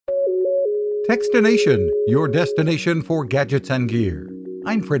Techstination, your destination for gadgets and gear.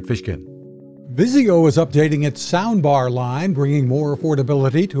 I'm Fred Fishkin. Vizio is updating its soundbar line, bringing more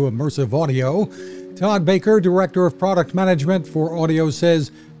affordability to immersive audio. Todd Baker, Director of Product Management for Audio,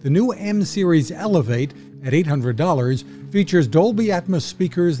 says the new M-Series Elevate at $800 features Dolby Atmos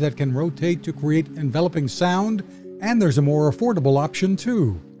speakers that can rotate to create enveloping sound, and there's a more affordable option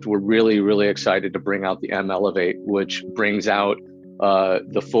too. We're really excited to bring out the M Elevate, which brings out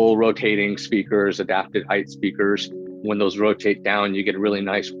the full rotating speakers, adapted height speakers. When those rotate down, you get a really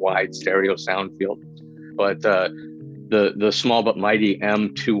nice wide stereo sound field. But the small but mighty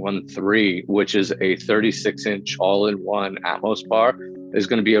M213, which is a 36-inch all-in-one Atmos bar, is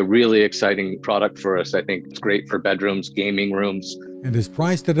going to be a really exciting product for us. I think it's great for bedrooms, gaming rooms. And is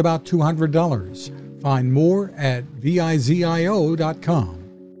priced at about $200. Find more at vizio.com.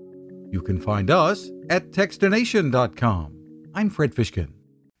 You can find us at techstination.com. I'm Fred Fishkin.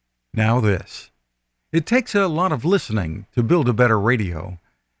 Now this. It takes a lot of listening to build a better radio,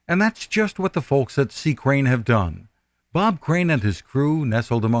 and that's just what the folks at C. Crane have done. Bob Crane and his crew,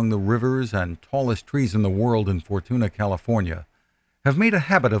 nestled among the rivers and tallest trees in the world in Fortuna, California, have made a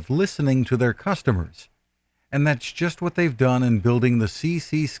habit of listening to their customers. And that's just what they've done in building the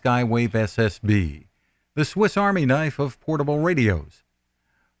CC Skywave SSB, the Swiss Army knife of portable radios.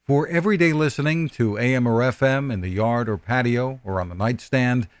 For everyday listening to AM or FM in the yard or patio or on the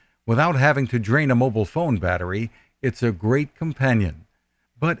nightstand without having to drain a mobile phone battery, it's a great companion.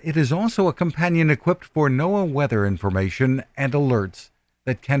 But it is also a companion equipped for NOAA weather information and alerts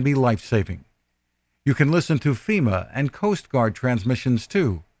that can be life-saving. You can listen to FEMA and Coast Guard transmissions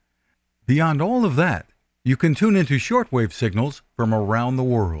too. Beyond all of that, you can tune into shortwave signals from around the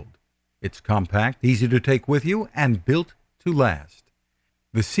world. It's compact, easy to take with you, and built to last.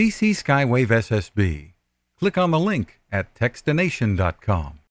 The CC Skywave SSB. Click on the link at techstination.com.